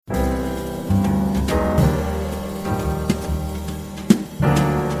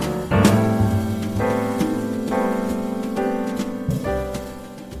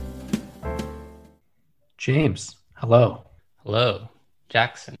James, hello. Hello,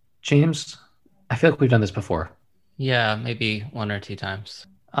 Jackson. James, I feel like we've done this before. Yeah, maybe one or two times.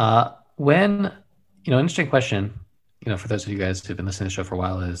 When, interesting question, for those of you guys who've been listening to the show for a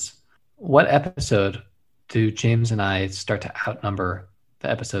while is what episode do James and I start to outnumber the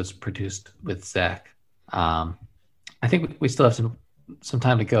episodes produced with Zach? Um, I think we still have some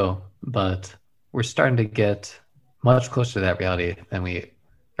time to go, but we're starting to get much closer to that reality than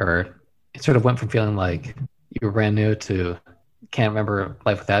or it sort of went from feeling like you were brand new to can't remember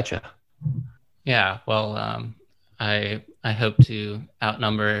life without you. Yeah, well, I hope to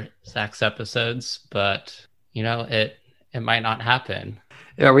outnumber Zach's episodes, but it might not happen.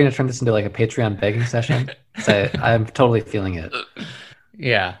 Are we gonna turn this into like a Patreon begging session? I'm totally feeling it,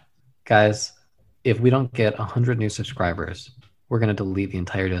 Yeah. guys. If we don't get 100 new subscribers, we're gonna delete the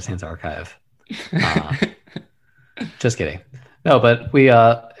entire Just Hands archive. Uh, just kidding. No, but we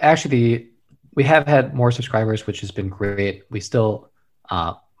actually we have had more subscribers, which has been great. We still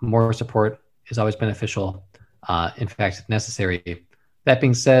more support is always beneficial. In fact, necessary. That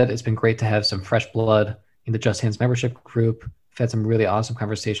being said, it's been great to have some fresh blood in the Just Hands membership group. We've had some really awesome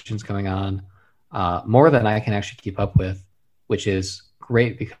conversations going on, more than I can actually keep up with, which is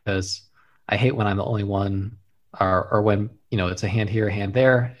great because I hate when I'm the only one, or when it's a hand here, a hand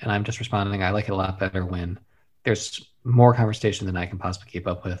there, and I'm just responding. I like it a lot better when there's more conversation than I can possibly keep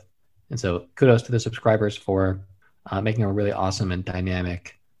up with. And so, kudos to the subscribers for making a really awesome and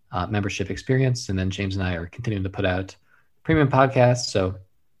dynamic membership experience. And then James and I are continuing to put out premium podcasts. So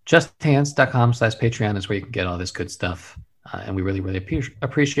justhands.com/Patreon is where you can get all this good stuff. And we really, really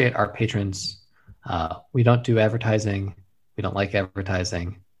appreciate our patrons. We don't do advertising. We don't like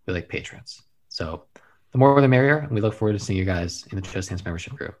advertising. We like patrons. So the more the merrier. And we look forward to seeing you guys in the Just Hands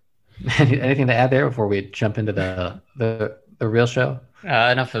membership group. Anything to add there before we jump into the real show?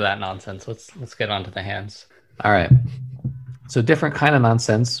 Enough of that nonsense. Let's get on to the hands. All right. So different kind of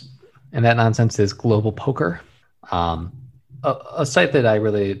nonsense, and that nonsense is Global Poker, a site that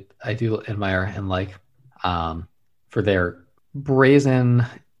I do admire and like for their brazen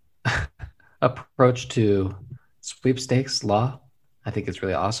approach to sweepstakes law. I think it's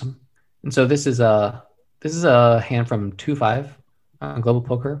really awesome. And so this is a hand from 2-5 on Global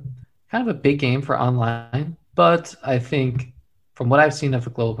Poker, kind of a big game for online, but I think from what I've seen of the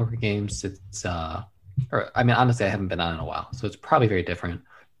Global Poker games, it's or I mean, honestly, I haven't been on in a while, so it's probably very different.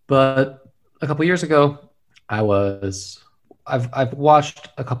 But a couple years ago, I've watched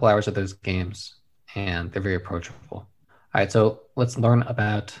a couple hours of those games, and they're very approachable. All right, so let's learn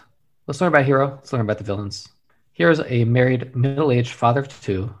about Hero. Let's learn about the villains. Hero's a married, middle-aged father of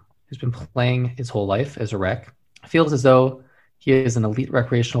two who's been playing his whole life as a rec. Feels as though he is an elite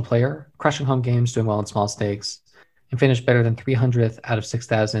recreational player, crushing home games, doing well in small stakes, and finished better than 300th out of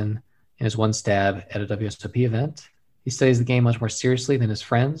 6,000 in his one stab at a WSOP event. He studies the game much more seriously than his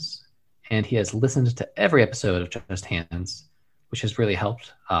friends, and he has listened to every episode of Just Hands, which has really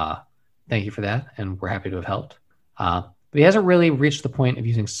helped. Thank you for that, and we're happy to have helped. But he hasn't really reached the point of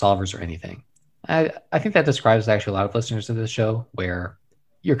using solvers or anything. I think that describes actually a lot of listeners to this show, where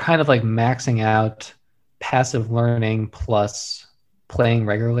you're kind of like maxing out passive learning plus playing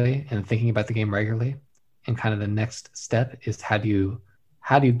regularly and thinking about the game regularly. And kind of the next step is how do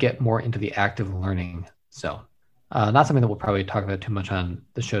you get more into the active learning zone? Not something that we'll probably talk about too much on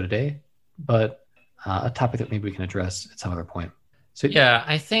the show today, but a topic that maybe we can address at some other point. So Yeah,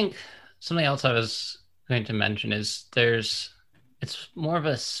 I think something else I was going to mention is it's more of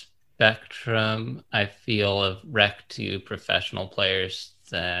a spectrum, I feel, of rec to professional players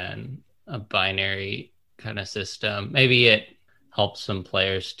than a binary kind of system. Maybe it helps some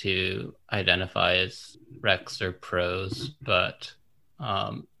players to identify as recs or pros, but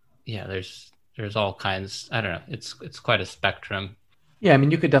yeah, there's all kinds. I don't know. It's quite a spectrum. yeah, I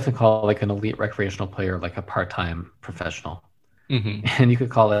mean, you could definitely call like an elite recreational player like a part-time professional, Mm-hmm. and you could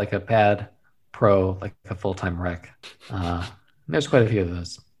call it like a bad pro like a full-time rec. There's quite a few of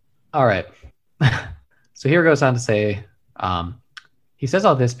those. All right. So here goes on to say, he says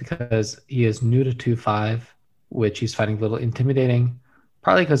all this because he is new to 2-5, which he's finding a little intimidating,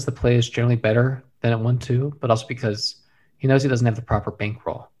 partly because the play is generally better than at 1-2, but also because he knows he doesn't have the proper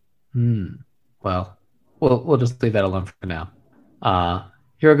bankroll. Well, we'll just leave that alone for now.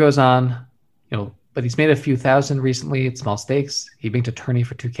 Hero goes on, but he's made a few thousand recently at small stakes. He banked a tourney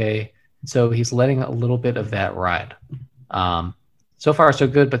for 2K, and so he's letting a little bit of that ride. So far, so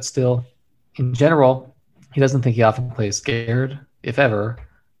good, but still, in general, he doesn't think he often plays scared, if ever,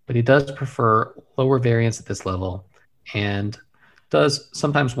 but he does prefer lower variance at this level and does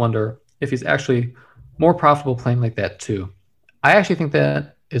sometimes wonder if he's actually more profitable playing like that too. I actually think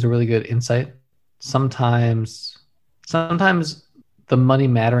that is a really good insight sometimes the money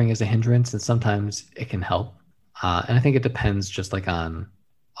mattering is a hindrance, and sometimes it can help. And I think it depends just like on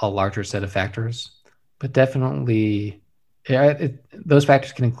a larger set of factors, but definitely those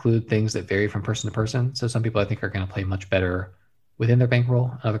factors can include things that vary from person to person. So some people I think are going to play much better within their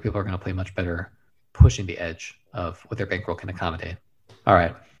bankroll, and other people are going to play much better pushing the edge of what their bankroll can accommodate. All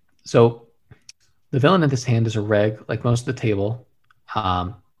right. So the villain in this hand is a reg, like most of the table.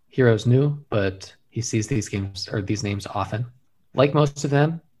 Hero's new, but he sees these games or these names often. Like most of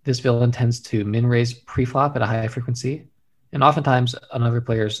them, this villain tends to min raise pre-flop at a high frequency, and oftentimes another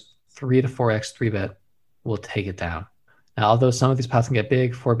player's 3 to 4x 3-bet will take it down. Now, although some of these pots can get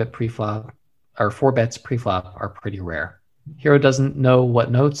big, 4-bet pre-flop or 4 bets pre-flop are pretty rare. Hero doesn't know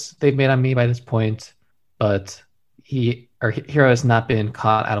what notes they've made on me by this point, but Hero has not been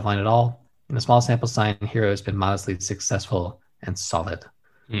caught out of line at all. In a small sample size, Hero has been modestly successful and solid.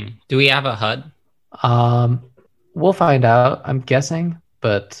 Do we have a HUD? We'll find out. I'm guessing,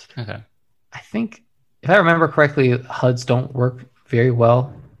 but okay. I think if I remember correctly, HUDs don't work very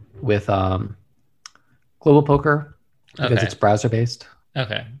well with Global Poker because it's browser based.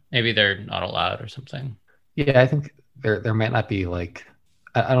 Okay, maybe they're not allowed or something. Yeah, I think there might not be like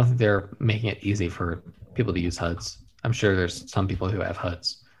I don't think they're making it easy for people to use HUDs. I'm sure there's some people who have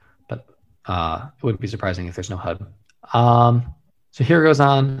HUDs, but it wouldn't be surprising if there's no HUD. So here goes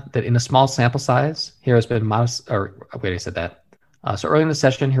on that in a small sample size, Hero's been modest, or wait, I said that. So early in the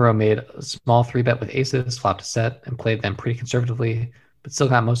session, Hero made a small 3-bet with aces, flopped a set, and played them pretty conservatively, but still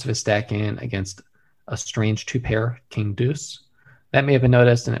got most of his stack in against a strange 2-pair, King Deuce. That may have been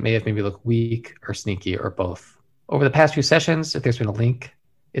noticed, and it may have maybe looked weak or sneaky or both. Over the past few sessions, if there's been a link,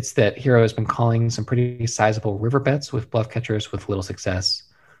 it's that Hero has been calling some pretty sizable river bets with bluff catchers with little success.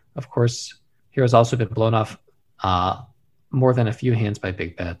 Of course, Hero's also been blown off more than a few hands by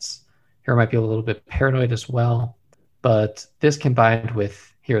big bets. Hero might be a little bit paranoid as well, but this combined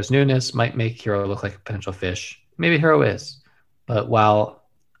with Hero's newness might make Hero look like a potential fish. Maybe Hero is, but while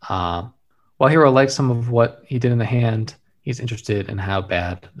Hero likes some of what he did in the hand, he's interested in how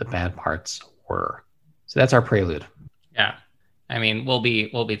bad the bad parts were. So that's our prelude. Yeah, I mean we'll be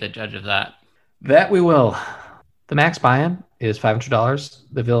the judge of that. That we will. The max buy-in is $500.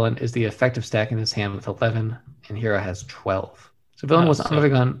 The villain is the effective stack in his hand with 11, and Hero has 12. So villain was under the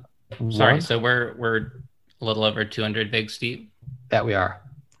gun. Sorry, so we're a little over 200 big steep. That we are.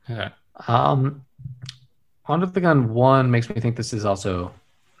 Okay. Under the gun 1 makes me think this is also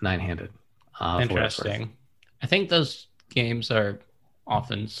 9-handed. Interesting. I think those games are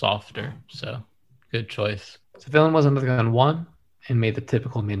often softer, so good choice. So villain was under the gun 1 and made the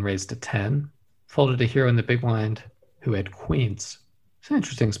typical min raise to 10. Folded a Hero in the big blind who had queens. It's an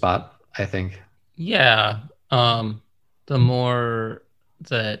interesting spot, I think. Yeah. The more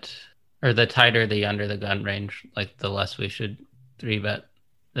that, or the tighter the under the gun range, like the less we should 3-bet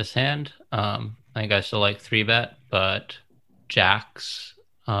this hand. I think I still like 3-bet, but jacks,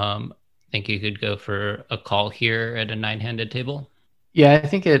 I think you could go for a call here at a 9-handed table. Yeah, I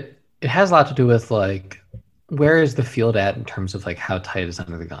think it has a lot to do with like where is the field at in terms of like how tight is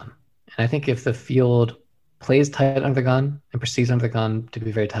under the gun. And I think if the field plays tight under the gun and perceives under the gun to be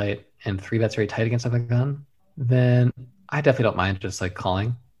very tight and 3-bets very tight against under the gun, then I definitely don't mind just like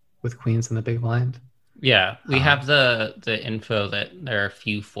calling with queens in the big blind. Yeah, we have the info that there are a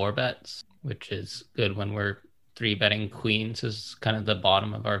few 4-bets, which is good when we're 3-betting queens is kind of the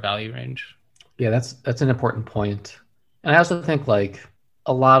bottom of our value range. Yeah, that's an important point. And I also think like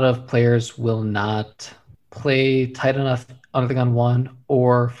a lot of players will not play tight enough under the gun 1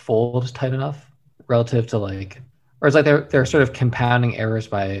 or fold tight enough relative to like, or it's like they're sort of compounding errors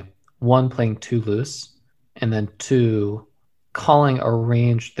by 1 playing too loose and then 2 calling a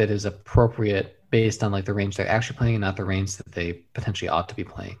range that is appropriate based on like the range they're actually playing and not the range that they potentially ought to be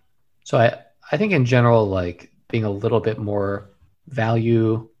playing. So I think in general, like being a little bit more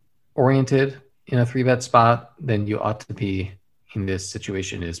value oriented in a 3-bet spot than you ought to be in this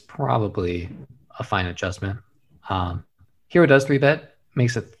situation is probably a fine adjustment. Hero does 3-bet,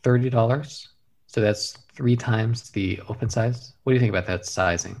 makes it $30. So that's 3 times the open size. What do you think about that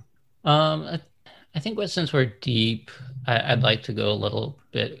sizing? I think since we're deep, I'd like to go a little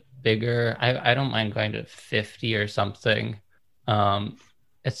bit bigger. I don't mind going to 50 or something.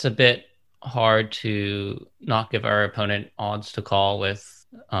 It's a bit hard to not give our opponent odds to call with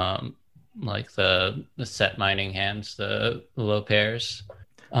like the set mining hands, the low pairs.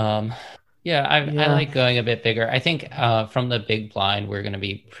 I like going a bit bigger. I think from the big blind, we're going to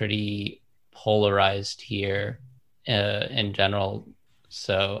be pretty polarized here in general.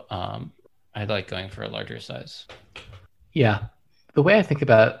 So I'd like going for a larger size. Yeah. The way I think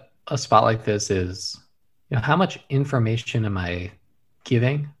about a spot like this is, how much information am I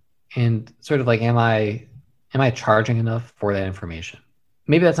giving, and sort of like, am I charging enough for that information?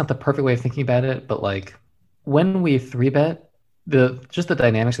 Maybe that's not the perfect way of thinking about it, but like when we three bet, the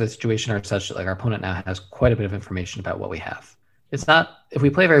dynamics of the situation are such that like our opponent now has quite a bit of information about what we have. It's not, if we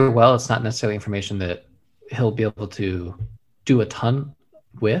play very well, it's not necessarily information that he'll be able to do a ton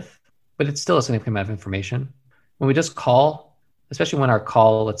with, but it's still a significant amount of information. When we just call, especially when our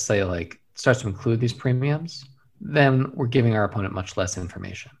call, let's say, like starts to include these premiums, then we're giving our opponent much less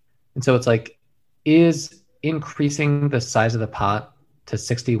information. And so it's like, is increasing the size of the pot to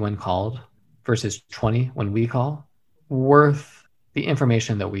 60 when called versus 20 when we call worth the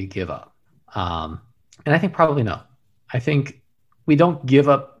information that we give up? And I think probably no. I think we don't give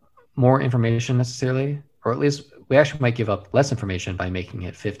up more information necessarily, or at least we actually might give up less information by making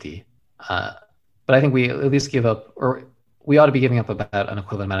it 50. But I think we at least give up, or we ought to be giving up about an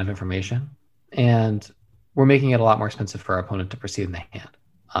equivalent amount of information. And we're making it a lot more expensive for our opponent to proceed in the hand.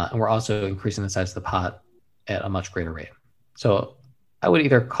 And we're also increasing the size of the pot at a much greater rate. So I would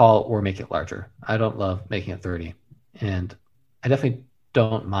either call or make it larger. I don't love making it 30. And I definitely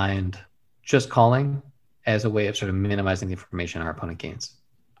don't mind just calling as a way of sort of minimizing the information our opponent gains.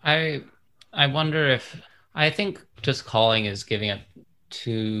 I wonder if, I think just calling is giving up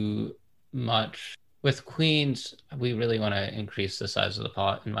too much. With queens, we really want to increase the size of the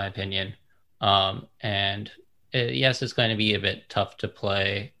pot, in my opinion. Yes, it's going to be a bit tough to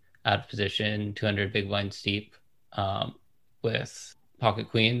play out of position, 200 big blinds deep with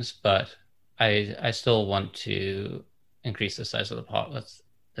pocket queens, but I still want to increase the size of the pot with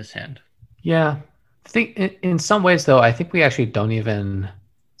this hand. Yeah. I think in some ways, though, I think we actually don't even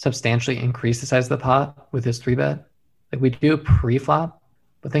substantially increase the size of the pot with this 3-bet. Like we do pre-flop,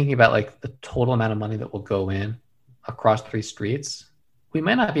 but thinking about like the total amount of money that will go in across 3 streets, we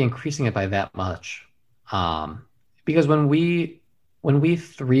might not be increasing it by that much. Because when we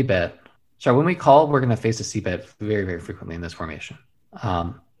 3-bet, when we call, we're going to face a c-bet very, very frequently in this formation.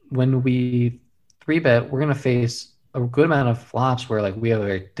 When we 3-bet, we're going to face a good amount of flops where like we have a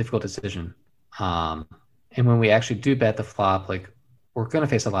very difficult decision. And when we actually do bet the flop, like we're going to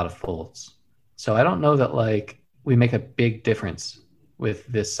face a lot of folds. So I don't know that like we make a big difference with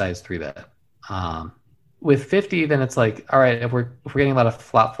this size 3-bet. With 50, then it's like, all right, if we're getting a lot of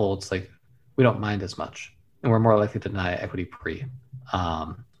flop folds, like we don't mind as much, and we're more likely to deny equity pre.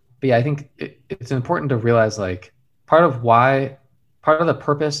 But yeah, I think it's important to realize like part of the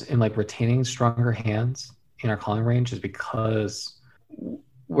purpose in like retaining stronger hands in our calling range is because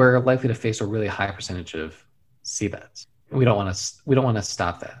we're likely to face a really high percentage of C bets. We don't want to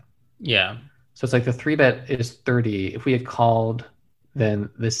stop that. Yeah. So it's like the 3-bet is 30. If we had called, then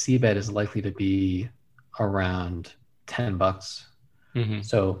the C bet is likely to be around $10. Mm-hmm.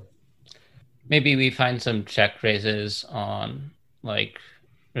 So maybe we find some check raises on like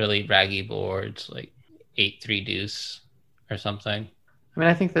really raggy boards, like 8-3 deuce or something. I mean,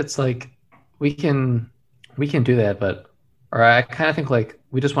 I think that's like we can do that, or I kind of think like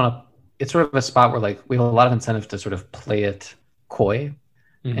we just want to. It's sort of a spot where like we have a lot of incentive to sort of play it coy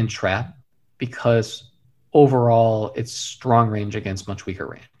and trap, because overall it's strong range against much weaker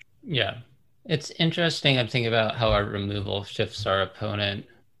range. Yeah, it's interesting. I'm thinking about how our removal shifts our opponent.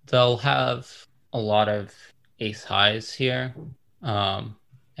 They'll have a lot of ace highs here,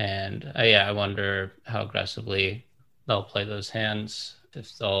 and I wonder how aggressively they'll play those hands.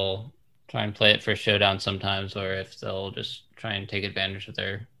 If they'll try and play it for showdown sometimes, or if they'll just try and take advantage of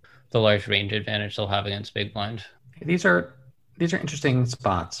the large range advantage they'll have against big blind. These are interesting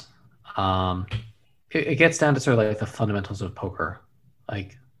spots. It gets down to sort of like the fundamentals of poker.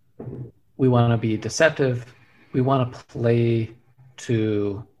 Like we want to be deceptive. We want to play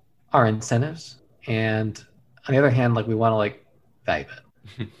to our incentives. And on the other hand, like we want to like value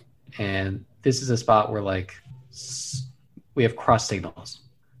bet. And this is a spot where like we have cross signals.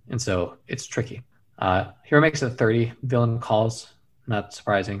 And so it's tricky. Hero makes it 30. Villain calls. Not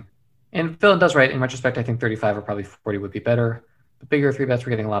surprising. And villain does right. In retrospect, I think 35 or probably 40 would be better. The bigger 3-bets,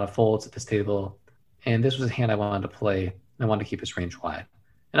 we're getting a lot of folds at this table. And this was a hand I wanted to play. I wanted to keep his range wide.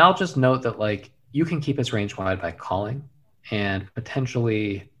 And I'll just note that like you can keep his range wide by calling. And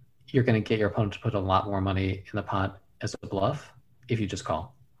potentially you're going to get your opponent to put a lot more money in the pot as a bluff if you just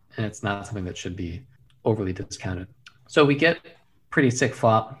call. And it's not something that should be overly discounted. So we get pretty sick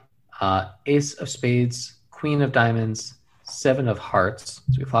flop. Ace of spades, queen of diamonds, 7 of hearts.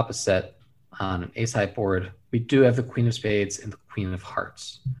 So we flop a set on an ace high board. We do have the queen of spades and the queen of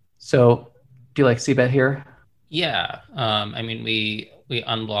hearts. So do you like c-bet here? Yeah. I mean, we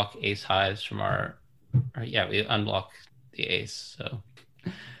unblock ace highs from we unblock the ace. So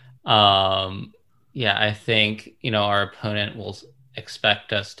Yeah, I think, our opponent will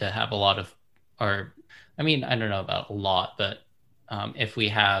expect us to have a lot of, or, I mean, I don't know about a lot, but if we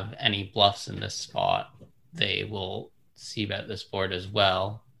have any bluffs in this spot, they will see bet this board as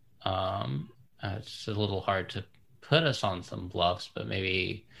well. It's a little hard to put us on some bluffs, but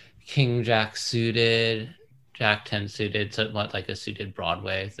maybe King Jack suited, Jack 10 suited, somewhat like a suited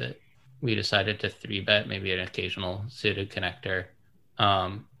Broadway that we decided to three bet, maybe an occasional suited connector.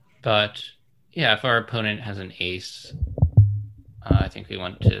 But yeah, if our opponent has an ace, I think we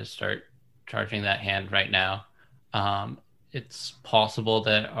want to start charging that hand right now. It's possible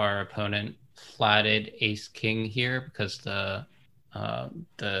that our opponent flatted ace king here because the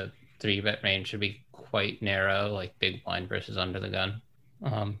three bet range should be quite narrow, like big blind versus under the gun.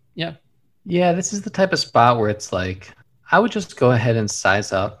 Yeah. Yeah, this is the type of spot where it's like, I would just go ahead and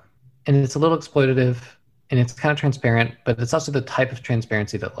size up. And it's a little exploitative and it's kind of transparent, but it's also the type of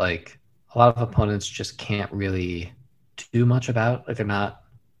transparency that like a lot of opponents just can't really do much about. Like they're not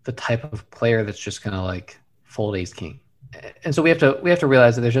the type of player that's just gonna like fold ace king. And so we have to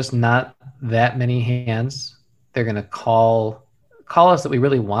realize that there's just not that many hands they're gonna call us that we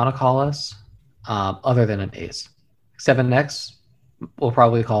really want to call us, other than an ace. 7x we'll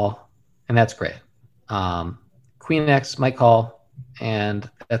probably call, and that's great. Queen X might call, and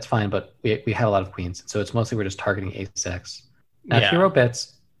that's fine, but we have a lot of queens, so it's mostly we're just targeting ace X. Now, Yeah. hero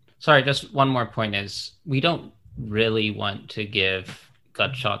bets. Sorry, just one more point is we don't really want to give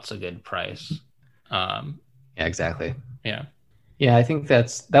gut shots a good price. Yeah, exactly. Yeah. Yeah, I think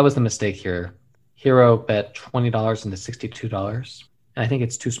that was the mistake here. Hero bet $20 into $62, and I think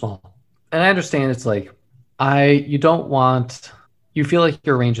it's too small. And I understand it's like you feel like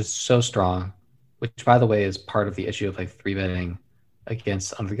your range is so strong, which by the way is part of the issue of like three betting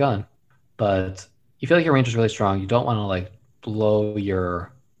against under the gun. But you feel like your range is really strong. You don't want to like blow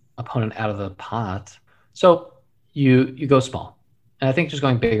your opponent out of the pot. So you go small. And I think just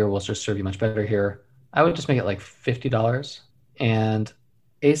going bigger will just serve you much better here. I would just make it like $50. And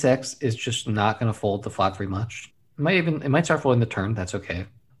ace X is just not going to fold the flop very much. It might start folding the turn. That's okay.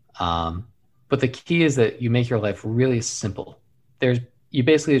 But the key is that you make your life really simple. You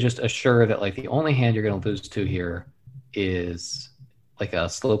basically just assure that like the only hand you're going to lose to here is like a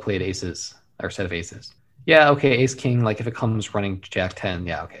slow played aces or set of aces. Yeah, okay, ace king, like if it comes running jack 10,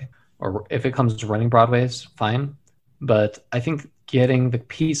 yeah, okay. Or if it comes running broadways, fine. But I think getting the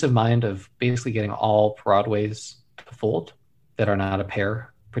peace of mind of basically getting all broadways to fold that are not a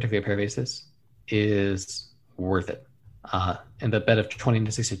pair, particularly a pair of aces, is worth it. And the bet of 20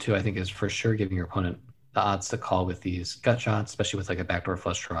 to 62, I think, is for sure giving your opponent the odds to call with these gut shots, especially with like a backdoor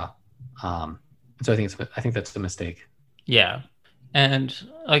flush draw. So I think that's the mistake. Yeah, and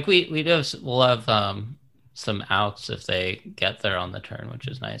like we'll have some outs if they get there on the turn, which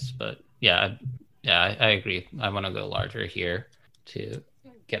is nice. But yeah, I agree. I want to go larger here to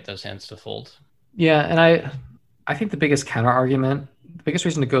get those hands to fold. Yeah, and I think the biggest counter argument, the biggest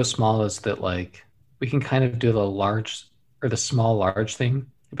reason to go small is that like we can kind of do the large or the small large thing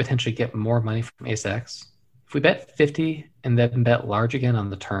and potentially get more money from ace X. If we bet 50 and then bet large again on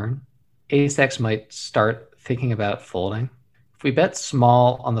the turn, ace X might start thinking about folding. If we bet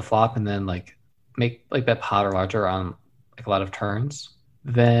small on the flop and then like bet pot or larger on like a lot of turns,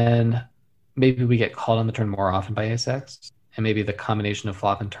 then maybe we get called on the turn more often by ace X, and maybe the combination of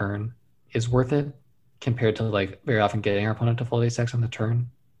flop and turn is worth it compared to like very often getting our opponent to fold ace X on the turn.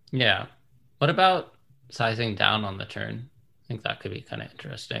 Yeah. What about sizing down on the turn? I think that could be kind of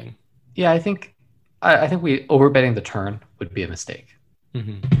interesting. Yeah, I think we overbetting the turn would be a mistake.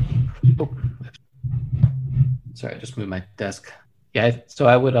 Mm-hmm. Oh. Sorry, I just moved my desk. Yeah, so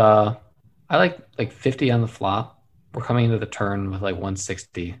I would I like 50 on the flop. We're coming into the turn with like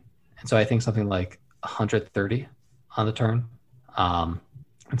 160, and so I think something like 130 on the turn, and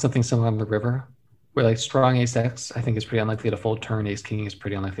something similar on the river. Where like strong ace X, I think is pretty unlikely to fold turn. Ace king is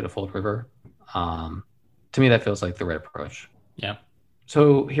pretty unlikely to fold river. To me, that feels like the right approach. Yeah.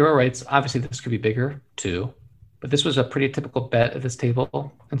 So Hero writes, obviously this could be bigger too, but this was a pretty typical bet at this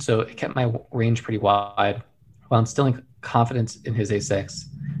table, and so it kept my range pretty wide while instilling confidence in his ace X,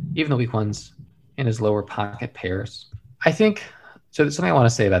 even the weak ones in his lower pocket pairs. I think, so there's something I want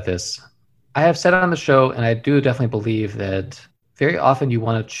to say about this. I have said on the show, and I do definitely believe that very often you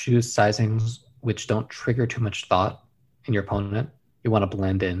want to choose sizings which don't trigger too much thought in your opponent. You want to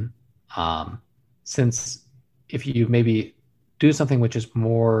blend in. Since if you maybe do something which is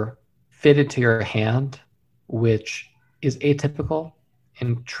more fitted to your hand, which is atypical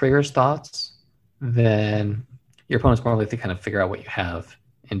and triggers thoughts, then your opponent's more likely to kind of figure out what you have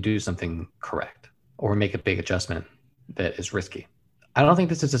and do something correct or make a big adjustment that is risky. I don't think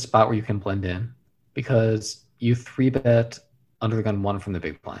this is a spot where you can blend in because you 3-bet under the gun 1 from the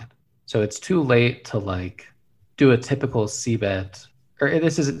big blind. So it's too late to like do a typical C bet, or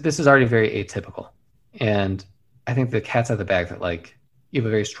this is already very atypical. And I think the cat's out of the bag that like you have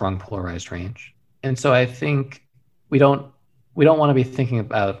a very strong polarized range. And so I think we don't want to be thinking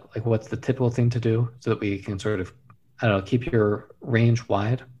about like what's the typical thing to do so that we can sort of, I don't know, keep your range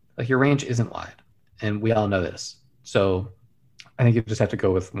wide. Like your range isn't wide, and we all know this. So I think you just have to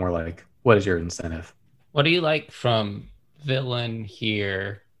go with more like, what is your incentive? What do you like from villain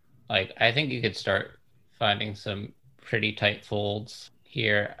here? Like, I think you could start finding some pretty tight folds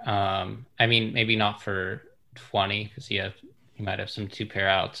here. I mean, maybe not for 20 because you might have some 2-pair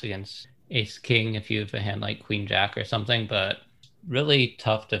outs against Ace King if you have a hand like Queen Jack or something, but really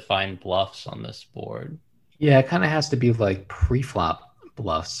tough to find bluffs on this board. Yeah, it kind of has to be like pre-flop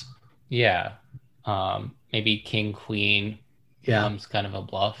bluffs. Yeah. Maybe King Queen Yeah, becomes kind of a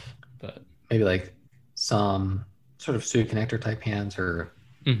bluff, but maybe like some sort of suited connector type hands or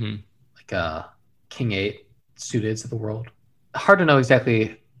like King 8 suiteds of the world. Hard to know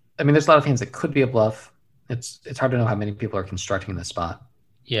exactly. I mean, there's a lot of hands that could be a bluff. It's hard to know how many people are constructing this spot.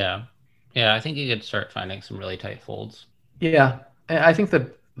 yeah. Yeah, I think you could start finding some really tight folds. Yeah, I think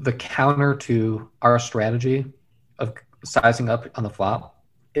that the counter to our strategy of sizing up on the flop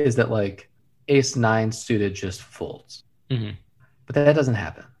is that like ace 9 suited just folds. But that doesn't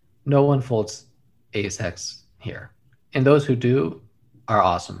happen. No one folds ace X here. And those who do are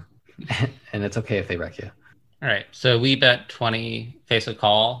awesome. And it's okay if they wreck you. All right. So we bet 20, face a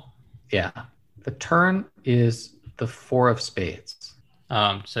call. Yeah. The turn is the 4 of spades.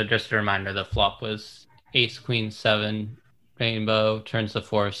 So just a reminder, the flop was ace, queen, 7, rainbow, turns the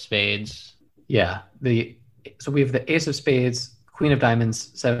 4 of spades. Yeah. So we have the ace of spades, queen of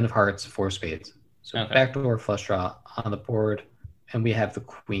diamonds, 7 of hearts, 4 of spades. So okay. Backdoor flush draw on the board, and we have the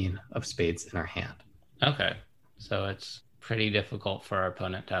queen of spades in our hand. Okay. So it's pretty difficult for our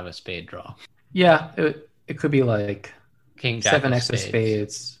opponent to have a spade draw. Yeah. It could be like King Jack 7x of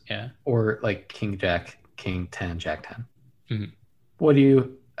spades. Yeah. Or like King Jack, King 10, Jack 10. Mm-hmm.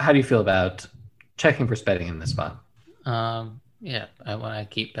 How do you feel about checking versus betting in this spot? Yeah, I want to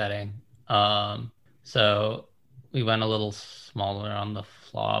keep betting. So we went a little smaller on the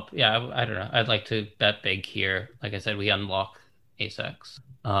flop. Yeah, I don't know. I'd like to bet big here. Like I said, we unlock ace X.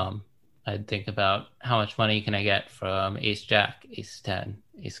 I'd think about how much money can I get from ace Jack, ace 10,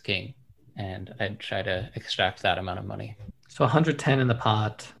 ace King, and I'd try to extract that amount of money. So 110 in the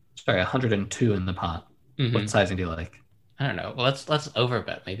pot. Sorry, 102 in the pot. Mm-hmm. What sizing do you like? I don't know. Let's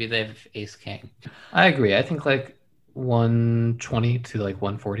overbet. Maybe they have ace king. I agree. I think like 120 to like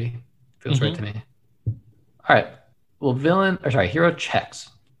 140 feels right to me. All right. Well, hero checks,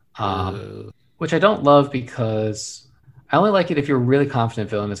 which I don't love because I only like it if you're really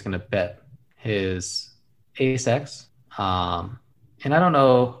confident villain is going to bet his ace X. And I don't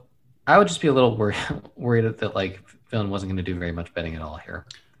know. I would just be a little worried that like villain wasn't going to do very much betting at all here.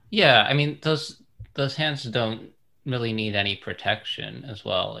 Yeah, I mean those hands don't really need any protection as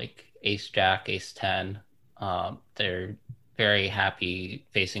well. Like ace Jack, ace 10, they're very happy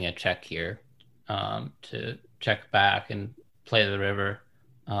facing a check here to check back and play the river.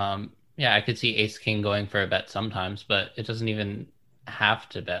 Yeah, I could see ace king going for a bet sometimes, but it doesn't even have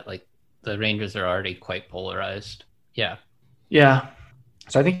to bet. Like the ranges are already quite polarized. Yeah.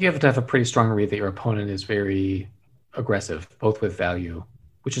 So I think you have to have a pretty strong read that your opponent is very aggressive, both with value,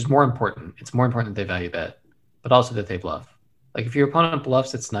 which is more important. It's more important that they value bet, but also that they bluff. Like if your opponent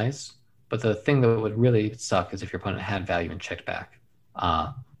bluffs, it's nice, but the thing that would really suck is if your opponent had value and checked back.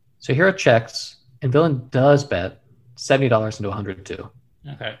 So hero checks, and villain does bet $70 into 102.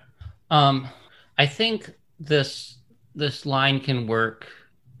 Okay. I think this line can work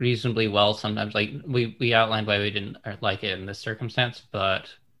reasonably well sometimes. Like we outlined why we didn't like it in this circumstance,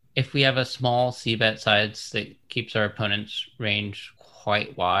 but if we have a small c-bet size that keeps our opponent's range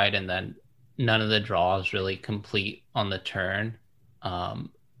quite wide, and then none of the draws really complete on the turn,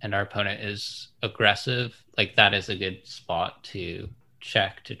 and our opponent is aggressive, like that is a good spot to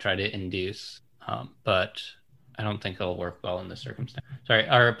check to try to induce. But I don't think it'll work well in this circumstance. Sorry,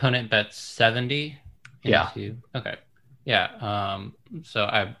 our opponent bets 70. Okay. Yeah. So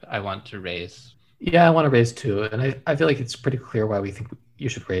I want to raise. Yeah, I want to raise too, and I feel like it's pretty clear why we think you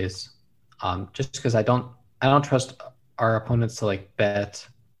should raise. Just because I don't trust our opponents to like bet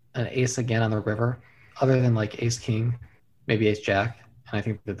an ace again on the river, other than like ace king, maybe ace jack, and I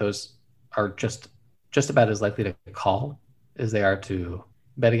think that those are just about as likely to call as they are to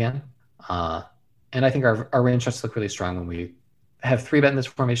bet again. And I think our range starts to look really strong when we have 3-bet in this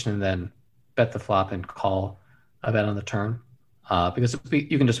formation and then bet the flop and call a bet on the turn. because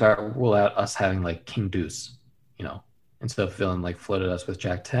you can just rule out us having like king deuce, you know, instead of villain like floated us with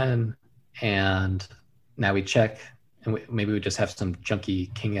jack 10, and now we check, and maybe we just have some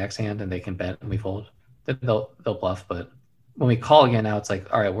junky king x hand, and they can bet and we fold. Then they'll bluff, but when we call again, now it's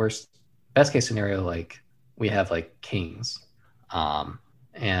like, all right, best case scenario, like we have like kings,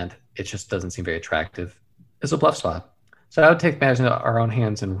 and it just doesn't seem very attractive. It's a bluff spot, so I would take matters into our own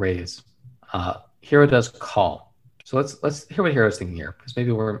hands and raise. Hero does call. So let's hear what Hero's thinking here, because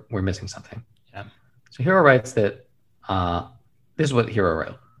maybe we're missing something. Yeah. So Hero writes that this is what Hero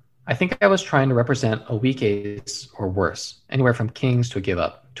wrote. I think I was trying to represent a weak ace or worse, anywhere from kings to a give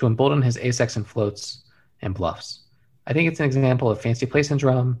up, to embolden his ace-x and floats and bluffs. I think it's an example of fancy play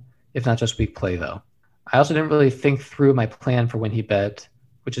syndrome, if not just weak play, though. I also didn't really think through my plan for when he bet,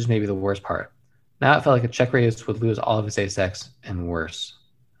 which is maybe the worst part. Now it felt like a check raise would lose all of his ace-x and worse.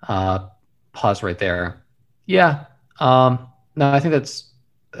 Pause right there. Yeah. No, I think that's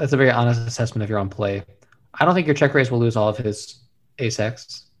a very honest assessment of your own play. I don't think your check raise will lose all of his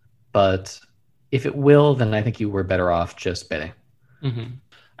ace-x, but if it will, then I think you were better off just betting. Mm-hmm.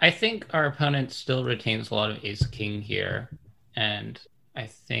 I think our opponent still retains a lot of ace-king here, and I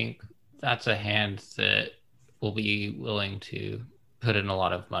think that's a hand that will be willing to put in a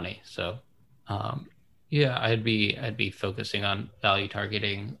lot of money. So, yeah, I'd be focusing on value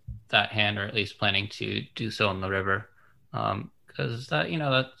targeting that hand, or at least planning to do so on the river, because that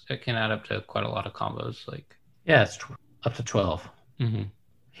can add up to quite a lot of combos. Like, yeah, it's up to 12. Mm-hmm.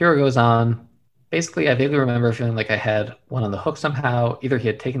 Hero goes on. Basically, I vaguely remember feeling like I had one on the hook somehow. Either he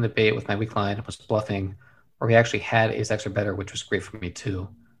had taken the bait with my weak line and was bluffing, or he actually had ace-x or better, which was great for me too.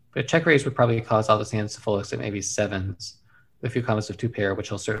 But a check raise would probably cause all his hands to full extent maybe sevens, with a few combos of two pair, which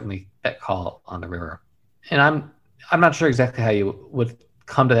he'll certainly bet call on the river. And I'm not sure exactly how you would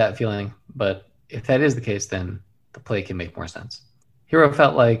come to that feeling, but if that is the case, then the play can make more sense. Hero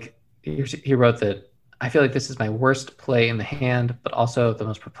felt like he wrote that I feel like this is my worst play in the hand, but also the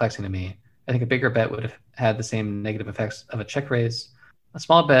most perplexing to me. I think a bigger bet would have had the same negative effects of a check raise. A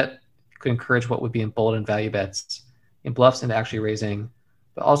small bet could encourage what would be emboldened value bets in bluffs into actually raising,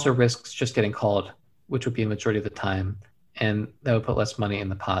 but also risks just getting called, which would be a majority of the time, and that would put less money in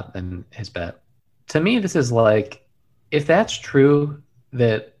the pot than his bet. To me, this is like, if that's true,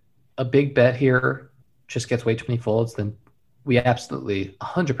 that a big bet here just gets way too many folds, then we absolutely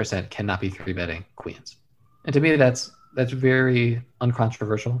 100% cannot be 3-betting queens. And to me, that's very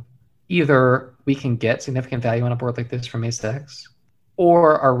uncontroversial. Either we can get significant value on a board like this from ace-x,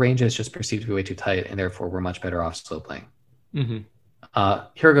 or our range is just perceived to be way too tight, and therefore we're much better off slow playing. Mm-hmm.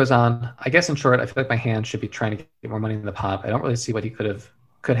 Here goes on. I guess in short, I feel like my hand should be trying to get more money in the pot. I don't really see what he could have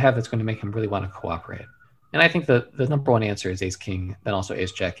that's going to make him really want to cooperate. And I think the number one answer is ace-king, then also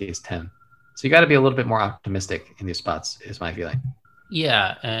ace-jack, ace-10. So you got to be a little bit more optimistic in these spots, is my feeling.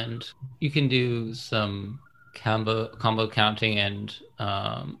 Yeah, and you can do some combo counting and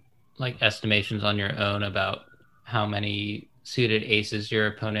like estimations on your own about how many suited aces your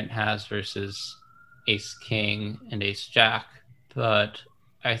opponent has versus ace-king and ace-jack. But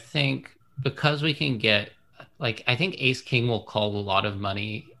I think because we can get, like, I think ace-king will call a lot of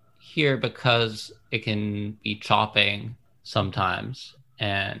money here because it can be chopping sometimes.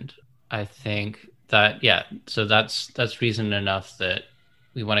 And I think that, yeah, so that's reason enough that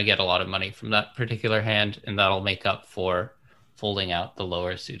we want to get a lot of money from that particular hand, and that'll make up for folding out the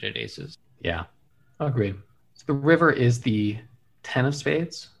lower suited aces. Yeah, agreed. So the river is the 10 of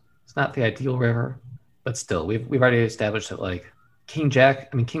spades. It's not the ideal river, but still, we've already established that, like, king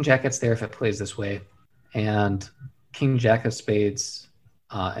jack gets there if it plays this way, and king jack of spades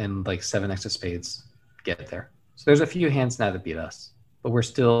and like 7x of spades get there. So there's a few hands now that beat us, but we're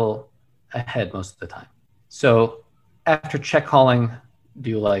still ahead most of the time. So after check calling, do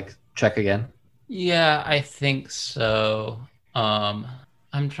you like check again? Yeah, I think so.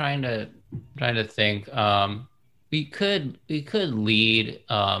 I'm trying to think. We could lead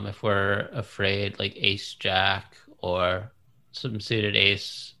if we're afraid, like ace jack or some suited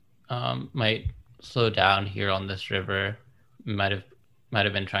ace might slow down here on this river. Might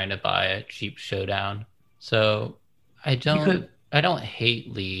have been trying to buy a cheap showdown. So I don't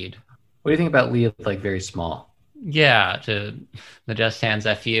hate lead. What do you think about lead, like very small? Yeah, to the just hands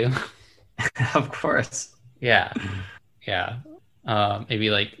FU. Of course. Yeah. Maybe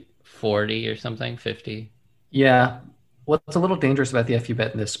like 40 or something, 50. Yeah. What's a little dangerous about the FU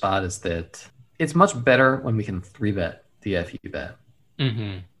bet in this spot is that it's much better when we can 3-bet the FU bet.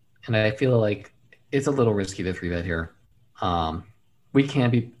 Mm-hmm. And I feel like it's a little risky to 3-bet here. We can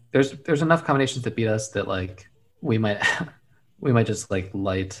be, there's enough combinations that beat us that, like, we might just like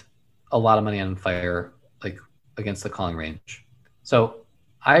light a lot of money on fire, like, against the calling range. So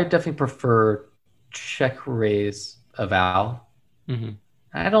I definitely prefer check raise avow. Mm-hmm.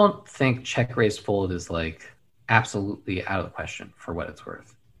 I don't think check raise fold is like absolutely out of the question for what it's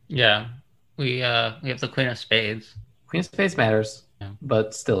worth. Yeah, we have the Queen of Spades. Queen of Spades matters, Yeah,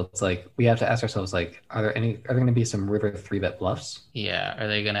 but still, it's like we have to ask ourselves like, are there going to be some river 3-bet bluffs? yeah. Are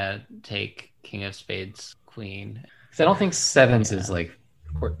they gonna take King of Spades, Queen? Because I don't think sevens is Yeah, like,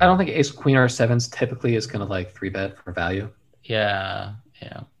 I don't think ace queen or sevens typically is going to like 3-bet for value. yeah,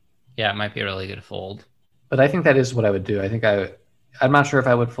 yeah, yeah. It might be a really good fold. But I think that is what I would do. I'm not sure if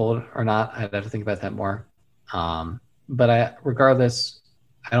I would fold or not. I'd have to think about that more. But regardless,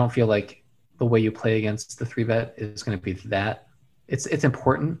 I don't feel like the way you play against the 3-bet is going to be that. It's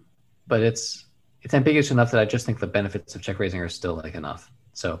important, but it's ambiguous enough that I just think the benefits of check raising are still like enough.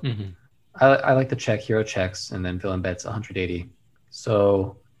 So Mm-hmm. I like to check, hero checks, and then villain bets 180.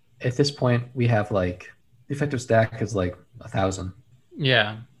 So at this point, we have like the effective stack is like 1,000.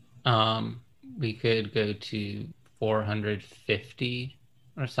 Yeah. Um, we could go to 450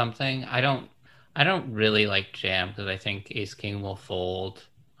 or something. I don't really like jam because I think Ace King will fold.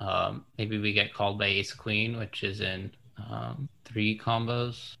 Maybe we get called by Ace Queen, which is in three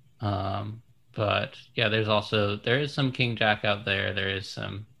combos. But yeah, there is some King Jack out there. There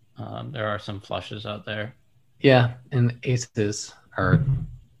are some flushes out there. Yeah, and aces are a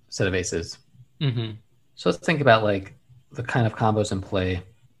set of aces. Mm-hmm. So let's think about like the kind of combos in play.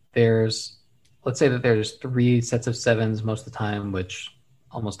 There's, let's say that there's 3 sets of sevens most of the time, which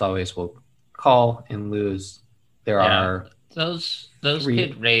almost always will call and lose. There Yeah, are those three,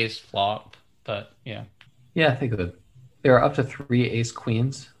 could raise flop, but yeah. yeah, I think of it. There are up to 3 ace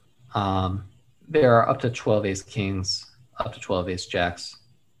queens. Um, there are up to 12 ace kings, up to 12 ace jacks,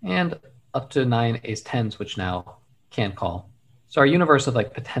 and up to 9 ace tens, which now can call. So our universe of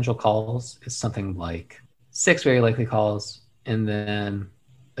like potential calls is something like 6 very likely calls, and then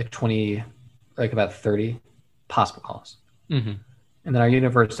like 20, like about 30 possible calls. Mm-hmm. And then our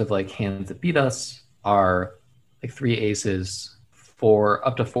universe of like hands that beat us are like 3 aces, 4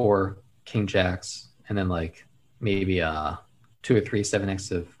 up to 4 king jacks, and then like maybe 2 or 3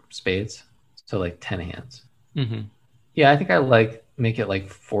 7x of spades. So like 10 hands. Mm-hmm. Yeah, I think I like make it like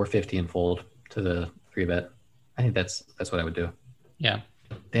 450 and fold to the 3-bet. I think that's what I would do. Yeah.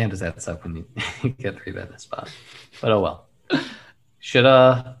 Damn, does that suck when you get 3-bet in a spot. But oh well. Should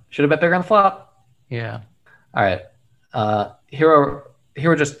have bet bigger on the flop. Yeah. All right. Hero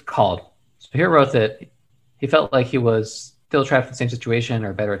just called. So Hero wrote that he felt like he was still trapped in the same situation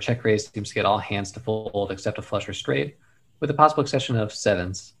or better at check raise. Seems to get all hands to fold except a flush or straight, with the possible exception of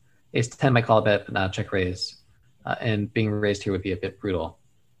sevens. Ace 10 might call a bet, but not a check raise. And being raised here would be a bit brutal.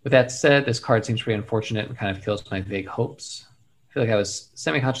 With that said, this card seems pretty unfortunate and kind of kills my vague hopes. I feel like I was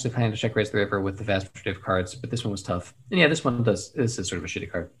semi-consciously planning to check raise the river with the vast majority of cards, but this one was tough. And yeah, this is sort of a shitty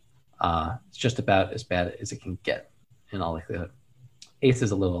card. It's just about as bad as it can get, in all likelihood. Ace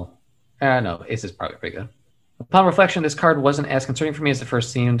is a little... no, Ace is probably pretty good. Upon reflection, this card wasn't as concerning for me as it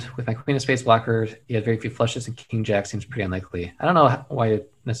first seemed. With my Queen of Spades blocker, he had very few flushes, and King Jack seems pretty unlikely. I don't know why I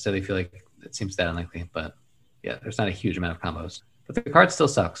necessarily feel like it seems that unlikely, but yeah, there's not a huge amount of combos. But the card still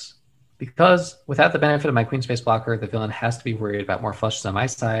sucks. Because without the benefit of my Queen Space blocker, the villain has to be worried about more flushes on my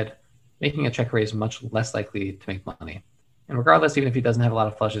side, making a check raise much less likely to make money. And regardless, even if he doesn't have a lot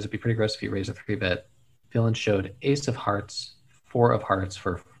of flushes, it'd be pretty gross if he raised a 3-bet. Villain showed Ace of Hearts, 4 of Hearts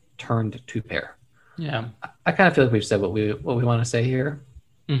for turned 2 pair. Yeah. I kind of feel like we've said what we want to say here.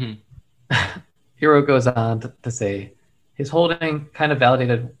 Mm-hmm. Hero goes on to say, his holding kind of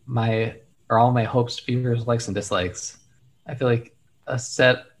validated all my hopes, fears, likes, and dislikes. I feel like a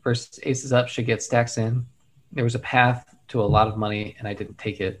set versus aces up should get stacks in. There was a path to a lot of money, and I didn't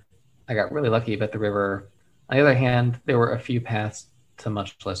take it. I got really lucky, bet the river. On the other hand, there were a few paths to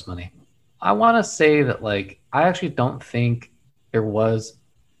much less money. I want to say that, like, I actually don't think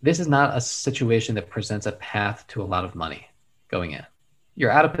this is not a situation that presents a path to a lot of money going in.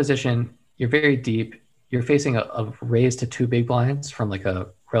 You're out of position. You're very deep. You're facing a raise to 2 big blinds from like a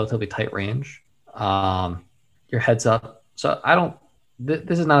relatively tight range. Your head's up. So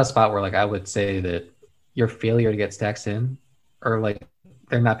this is not a spot where like I would say that your failure to get stacks in, or like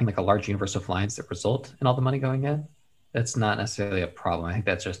there not being like a large universe of lines that result in all the money going in, that's not necessarily a problem. I think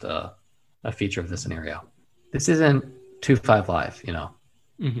that's just a feature of the scenario. This isn't 2-5 live, you know.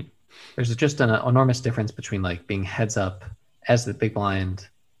 Mm-hmm. There's just an enormous difference between like being heads up as the big blind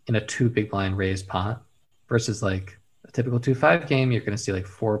in a 2 big blind raised pot versus like a typical 2-5 game. You're going to see like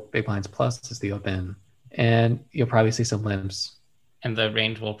 4 big blinds plus as the open, and you'll probably see some limps. And the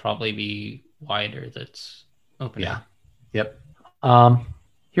range will probably be wider that's opening. Yeah. Yep.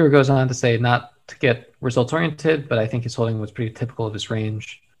 Hero goes on to say not to get results oriented, but I think his holding was pretty typical of his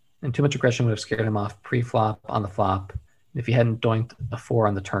range. And too much aggression would have scared him off pre-flop on the flop if he hadn't doinked a 4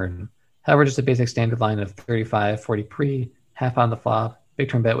 on the turn. However, just a basic standard line of 35, 40 pre, half on the flop, big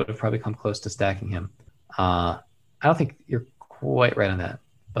turn bet would have probably come close to stacking him. I don't think you're quite right on that,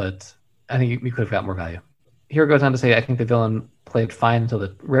 but I think we could have got more value. Here goes on to say, I think the villain played fine until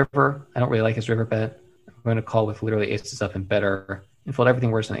the river. I don't really like his river bet. I'm going to call with literally aces up and better and fold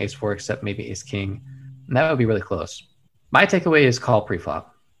everything worse than ace 4 except maybe ace king. And that would be really close. My takeaway is call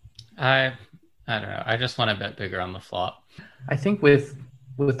pre-flop. I don't know. I just want to bet bigger on the flop. I think with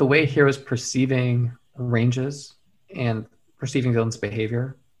the way Hero's perceiving ranges and perceiving villain's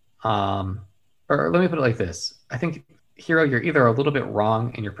behavior, or let me put it like this. I think, Hero, you're either a little bit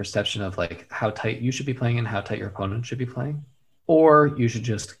wrong in your perception of like how tight you should be playing and how tight your opponent should be playing, or you should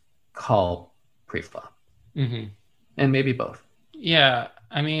just call pre-flop. Mm-hmm. And maybe both. Yeah,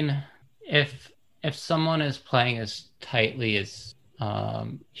 I mean, if someone is playing as tightly as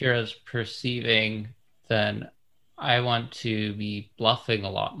Hero's perceiving, then I want to be bluffing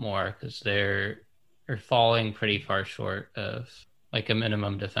a lot more because they're falling pretty far short of like a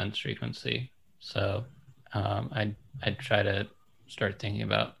minimum defense frequency. So I'd try to start thinking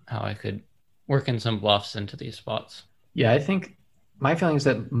about how I could work in some bluffs into these spots. Yeah, I think my feeling is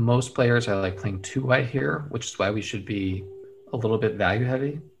that most players are like playing too wide here, which is why we should be a little bit value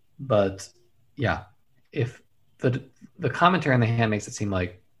heavy. But yeah, if the commentary on the hand makes it seem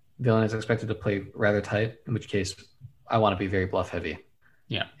like villain is expected to play rather tight, in which case I want to be very bluff heavy.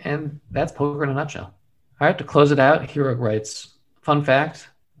 Yeah. And that's poker in a nutshell. All right, to close it out, Hero writes, fun fact,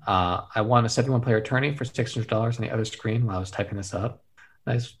 I won a 71 player tourney for $600 on the other screen while I was typing this up.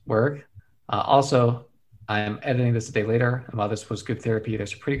 Nice work. Also, I'm editing this a day later, and while this was good therapy,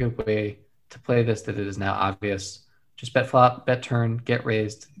 there's a pretty good way to play this that it is now obvious. Just bet flop, bet turn, get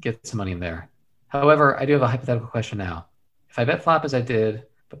raised, get some money in there. However, I do have a hypothetical question now. If I bet flop as I did,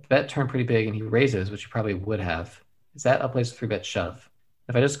 but bet turn pretty big and he raises, which he probably would have, is that a place to 3-bet shove?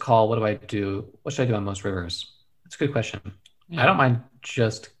 If I just call, what do I do? What should I do on most rivers? That's a good question. Yeah. I don't mind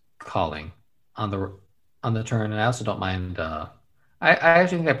just calling on the turn, and I also don't mind. I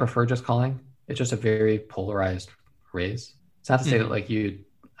actually think I prefer just calling. It's just a very polarized raise. It's not to say that like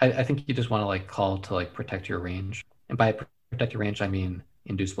I think you just want to like call to like protect your range, and by protect your range I mean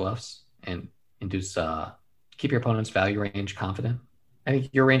induce bluffs and induce keep your opponent's value range confident. I think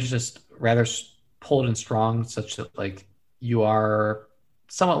your range is just rather pulled and strong, such that like you are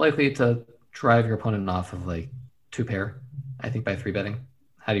somewhat likely to drive your opponent off of like 2-pair. I think by 3-betting.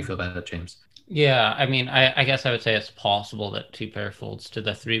 How do you feel about that, James? Yeah, I mean, I guess I would say it's possible that 2-pair folds to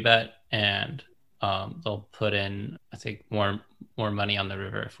the 3-bet, and they'll put in, I think, more money on the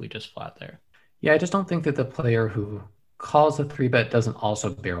river if we just flat there. Yeah, I just don't think that the player who calls a 3-bet doesn't also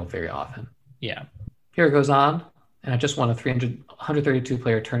barrel very often. Yeah. Here it goes on, and I just won a 132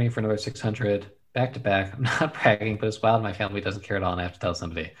 player tourney for another 600 back to back. I'm not bragging, but it's wild. My family doesn't care at all, and I have to tell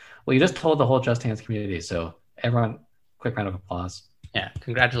somebody. Well, you just told the whole Just Hands community, so everyone, quick round of applause. Yeah,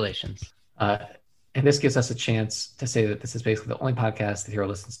 congratulations. And this gives us a chance to say that this is basically the only podcast that Hero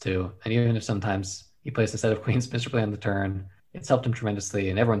listens to. And even if sometimes he plays a set of queens miserably on the turn, it's helped him tremendously,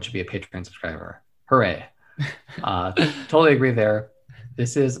 and everyone should be a Patreon subscriber. Hooray. Totally agree there.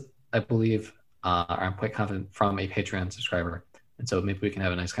 This is, I believe, I'm quite confident, from a Patreon subscriber. And so maybe we can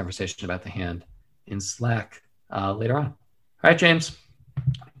have a nice conversation about the hand in Slack later on. All right, James.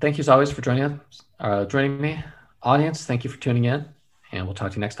 Thank you as always for joining me. Audience, thank you for tuning in, and we'll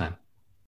talk to you next time.